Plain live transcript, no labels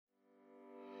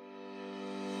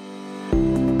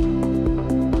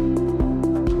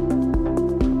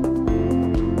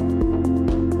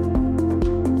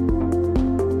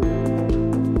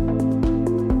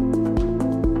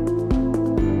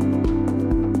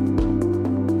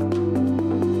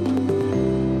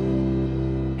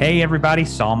Hey, everybody,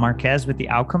 Saul Marquez with the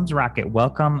Outcomes Rocket.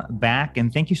 Welcome back,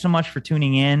 and thank you so much for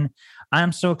tuning in.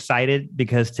 I'm so excited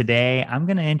because today I'm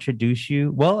going to introduce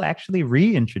you, actually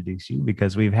reintroduce you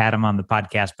because we've had him on the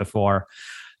podcast before,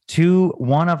 to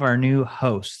one of our new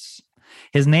hosts.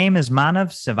 His name is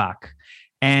Manav Sivak,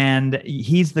 and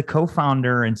he's the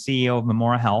co-founder and CEO of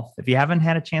Memora Health. If you haven't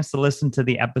had a chance to listen to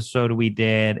the episode we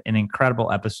did, an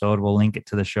incredible episode, we'll link it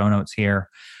to the show notes here.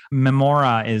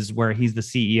 Memora is where he's the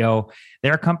CEO.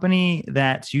 They're a company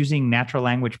that's using natural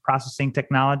language processing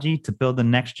technology to build the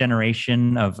next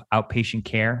generation of outpatient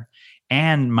care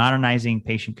and modernizing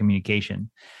patient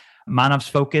communication. Manav's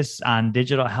focus on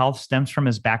digital health stems from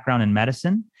his background in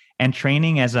medicine and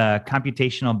training as a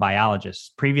computational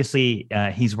biologist. Previously,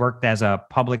 he's worked as a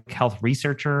public health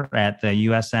researcher at the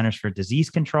U.S. Centers for Disease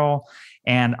Control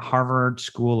and Harvard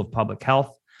School of Public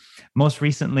Health. Most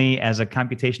recently, as a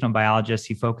computational biologist,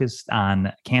 he focused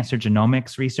on cancer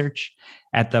genomics research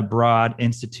at the Broad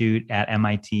Institute at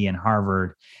MIT and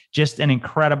Harvard. Just an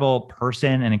incredible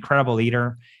person, an incredible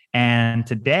leader. And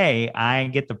today I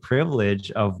get the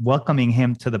privilege of welcoming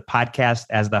him to the podcast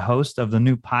as the host of the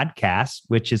new podcast,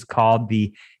 which is called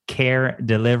the Care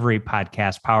Delivery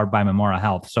Podcast, powered by Memora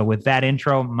Health. So with that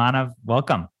intro, Manav,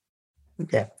 welcome.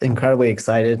 Yeah, incredibly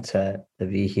excited to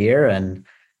be here and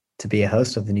to be a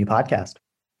host of the new podcast.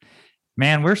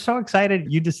 Man, we're so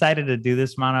excited you decided to do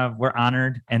this, Manav. We're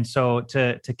honored. And so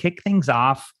to kick things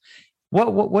off,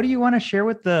 what do you want to share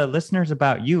with the listeners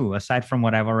about you, aside from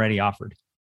what I've already offered?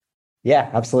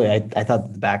 Yeah, absolutely. I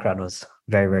thought the background was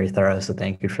very, very thorough. So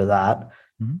thank you for that.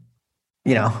 Mm-hmm.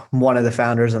 You know, I'm one of the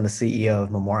founders and the CEO of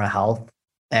Memora Health,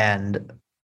 and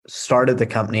started the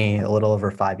company a little over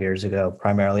 5 years ago,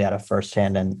 primarily out of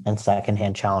firsthand and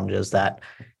secondhand challenges that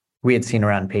we had seen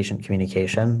around patient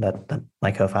communication that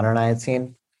my co-founder and I had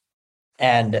seen.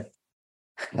 And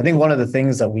I think one of the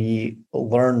things that we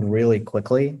learned really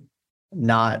quickly,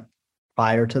 not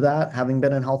prior to that, having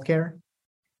been in healthcare,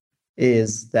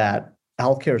 is that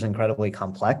healthcare is incredibly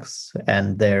complex,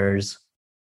 and there's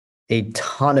a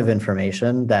ton of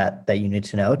information that you need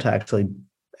to know to actually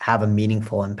have a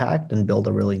meaningful impact and build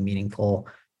a really meaningful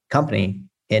company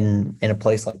in a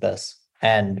place like this.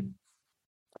 And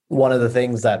one of the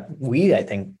things that we, I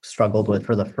think, struggled with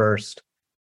for the first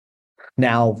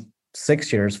now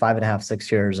 6 years, 5.5,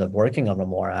 6 years of working on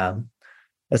Memora,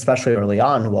 especially early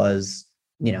on, was,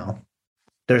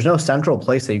 there's no central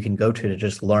place that you can go to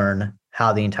just learn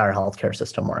how the entire healthcare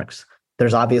system works.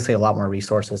 There's obviously a lot more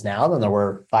resources now than there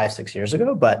were 5, 6 years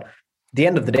ago, but at the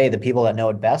end of the day, the people that know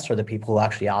it best are the people who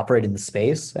actually operate in the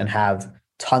space and have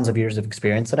tons of years of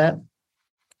experience in it.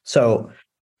 So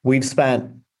we've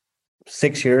spent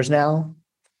 6 years now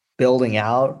building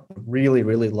out a really,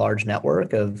 really large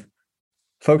network of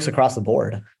folks across the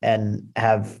board, and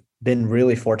have been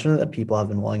really fortunate that people have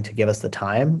been willing to give us the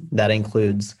time. That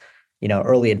includes,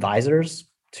 early advisors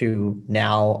to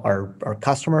now our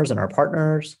customers and our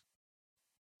partners,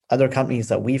 other companies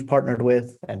that we've partnered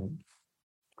with and,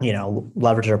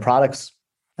 leverage their products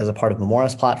as a part of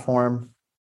Memora's platform,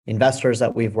 investors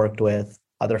that we've worked with,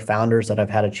 other founders that I've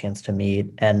had a chance to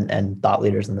meet, and thought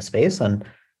leaders in the space, and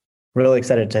really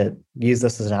excited to use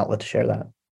this as an outlet to share that.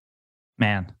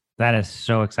 Man, that is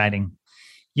so exciting.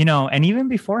 And even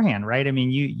beforehand, right? I mean,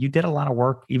 you did a lot of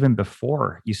work even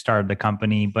before you started the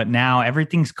company, but now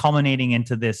everything's culminating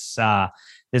into this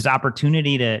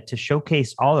opportunity to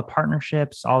showcase all the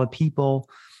partnerships, all the people,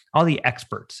 all the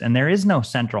experts, and there is no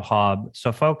central hub.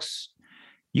 So folks,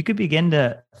 you could begin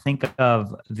to think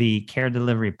of the Care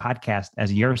Delivery Podcast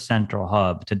as your central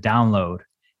hub to download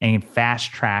and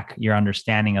fast track your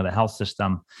understanding of the health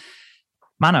system.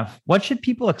 Manav, what should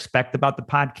people expect about the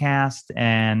podcast?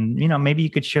 And, maybe you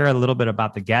could share a little bit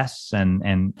about the guests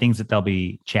and things that they'll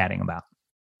be chatting about.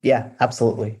 Yeah,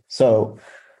 absolutely. So,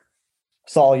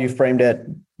 Saul, you framed it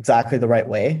exactly the right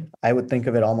way. I would think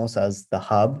of it almost as the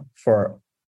hub for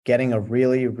getting a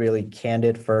really, really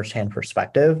candid firsthand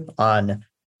perspective on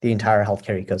the entire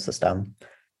healthcare ecosystem.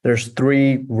 There's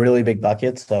 3 really big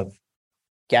buckets of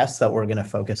guests that we're going to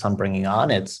focus on bringing on.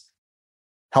 It's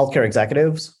healthcare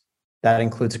executives. That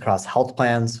includes across health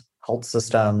plans, health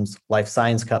systems, life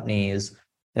science companies,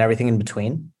 and everything in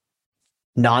between.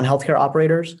 Non-healthcare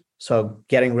operators. So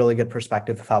getting really good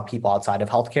perspective of how people outside of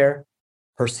healthcare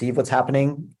perceive what's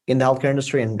happening in the healthcare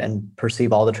industry and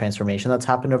perceive all the transformation that's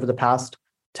happened over the past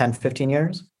 10, 15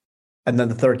 years. And then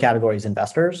the third category is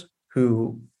investors,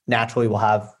 who naturally will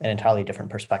have an entirely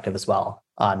different perspective as well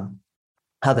on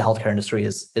how the healthcare industry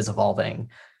is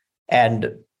evolving.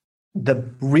 And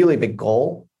the really big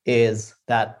goal is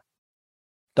that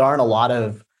there aren't a lot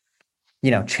of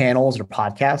channels or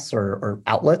podcasts or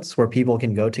outlets where people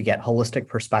can go to get holistic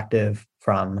perspective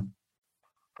from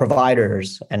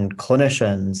providers and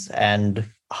clinicians and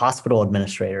hospital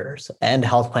administrators and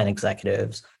health plan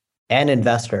executives and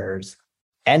investors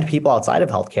and people outside of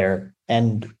healthcare,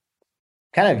 and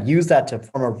kind of use that to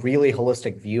form a really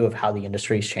holistic view of how the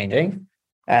industry is changing.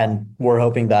 And we're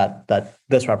hoping that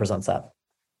this represents that.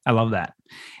 I love that.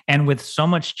 And with so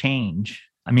much change,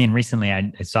 I mean, recently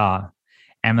I saw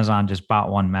Amazon just bought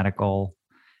One Medical.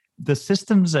 The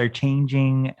systems are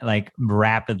changing like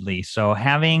rapidly. So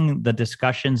having the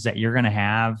discussions that you're going to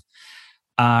have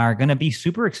are going to be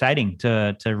super exciting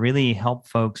to really help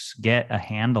folks get a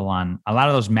handle on a lot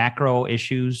of those macro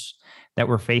issues that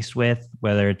we're faced with,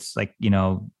 whether it's like,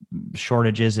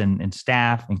 shortages in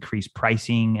staff, increased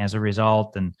pricing as a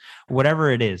result, and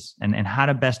whatever it is, and how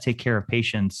to best take care of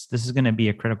patients. This is going to be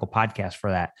a critical podcast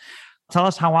for that. Tell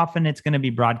us how often it's going to be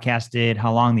broadcasted,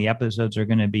 how long the episodes are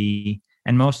going to be,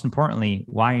 and most importantly,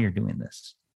 why you're doing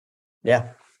this. Yeah,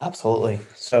 absolutely.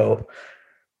 So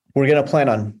we're going to plan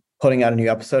on putting out a new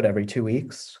episode every 2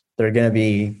 weeks. They're going to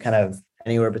be kind of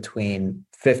anywhere between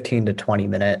 15 to 20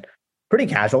 minute, pretty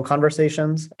casual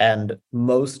conversations. And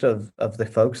most of the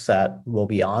folks that will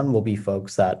be on will be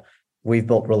folks that we've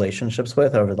built relationships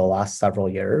with over the last several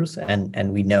years.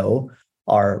 And we know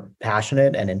are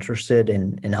passionate and interested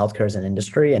in healthcare as an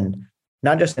industry, and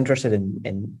not just interested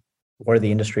in where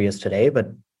the industry is today,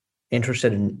 but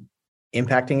interested in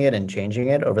impacting it and changing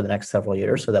it over the next several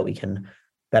years so that we can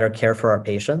better care for our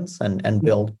patients and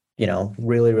build,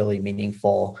 really, really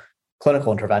meaningful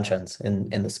clinical interventions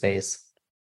in the space.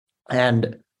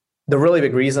 And the really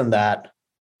big reason that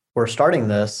we're starting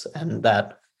this and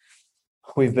that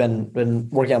we've been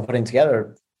working on putting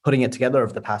it together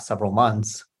over the past several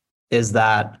months is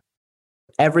that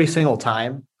every single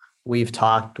time we've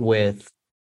talked with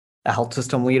a health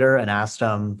system leader and asked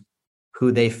them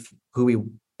who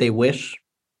they wish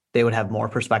they would have more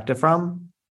perspective from,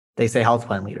 they say health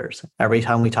plan leaders. Every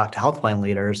time we talk to health plan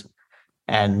leaders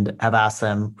and have asked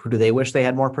them who do they wish they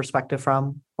had more perspective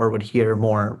from or would hear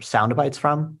more sound bites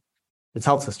from, it's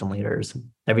health system leaders.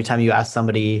 Every time you ask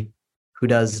somebody who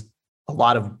does a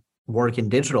lot of work in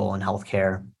digital and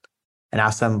healthcare and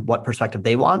ask them what perspective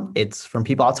they want, it's from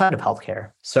people outside of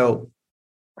healthcare. So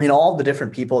in all the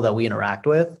different people that we interact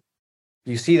with,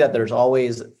 you see that there's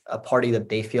always a party that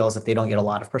they feel as if they don't get a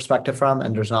lot of perspective from,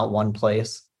 and there's not one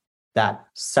place that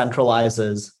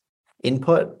centralizes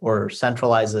input or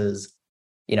centralizes,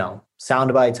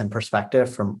 sound bites and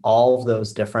perspective from all of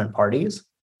those different parties.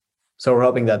 So we're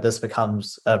hoping that this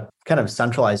becomes a kind of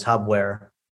centralized hub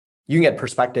where you can get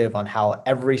perspective on how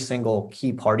every single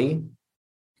key party,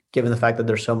 given the fact that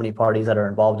there's so many parties that are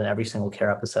involved in every single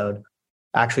care episode,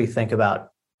 actually think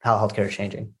about how healthcare is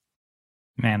changing.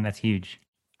 Man, that's huge.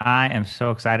 I am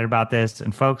so excited about this.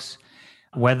 And folks,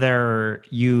 whether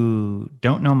you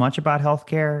don't know much about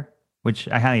healthcare, which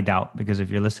I highly doubt, because if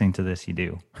you're listening to this, you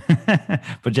do.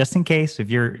 But just in case,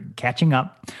 if you're catching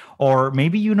up, or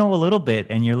maybe you know a little bit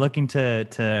and you're looking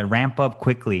to ramp up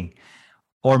quickly,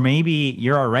 or maybe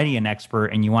you're already an expert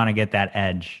and you want to get that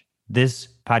edge, this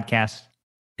podcast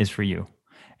is for you.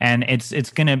 And it's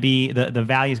going to be, the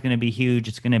value is going to be huge.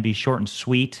 It's going to be short and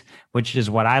sweet, which is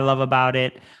what I love about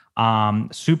it.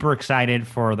 Super excited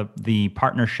for the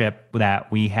partnership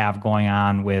that we have going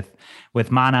on with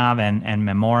Manav and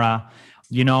Memora.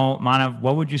 Manav,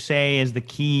 what would you say is the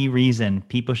key reason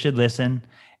people should listen?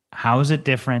 How is it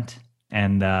different?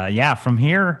 And from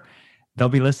here, they'll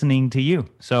be listening to you.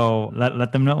 So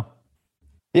let them know.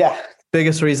 Yeah.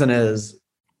 Biggest reason is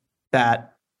that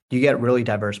you get really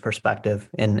diverse perspective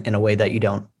in a way that you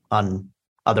don't on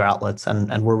other outlets.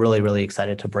 And we're really, really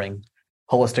excited to bring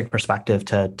holistic perspective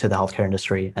to the healthcare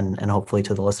industry and hopefully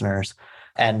to the listeners.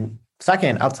 And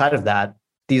second, outside of that,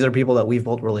 these are people that we've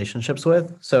built relationships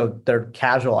with. So they're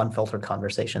casual, unfiltered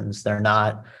conversations. They're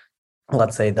not,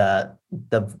 let's say, the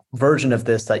version of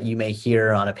this that you may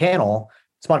hear on a panel.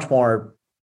 It's much more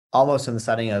almost in the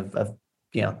setting of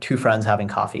two friends having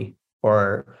coffee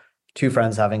or two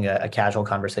friends having a casual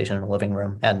conversation in a living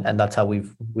room. And that's how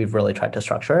we've really tried to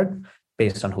structure it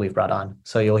based on who we've brought on.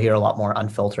 So you'll hear a lot more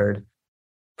unfiltered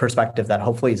perspective that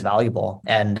hopefully is valuable.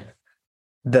 And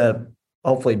the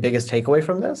hopefully biggest takeaway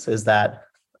from this is that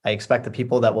I expect the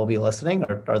people that will be listening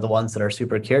are the ones that are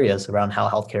super curious around how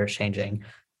healthcare is changing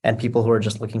and people who are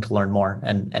just looking to learn more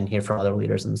and hear from other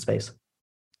leaders in the space.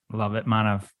 Love it,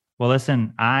 Manav. Well,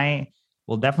 listen, I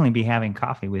will definitely be having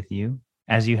coffee with you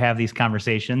as you have these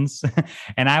conversations,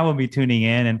 and I will be tuning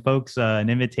in. And folks, an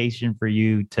invitation for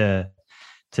you to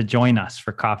to join us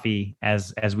for coffee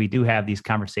as we do have these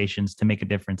conversations to make a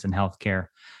difference in healthcare.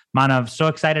 Manav, so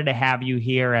excited to have you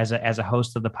here as a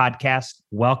host of the podcast.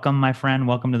 Welcome, my friend.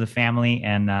 Welcome to the family,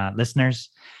 and listeners,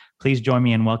 please join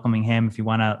me in welcoming him. If you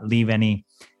want to leave any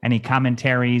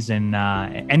commentaries and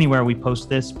anywhere we post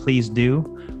this, please do.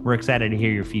 We're excited to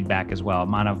hear your feedback as well.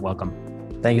 Manav, welcome.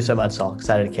 Thank you so much, Saul.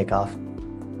 Excited to kick off.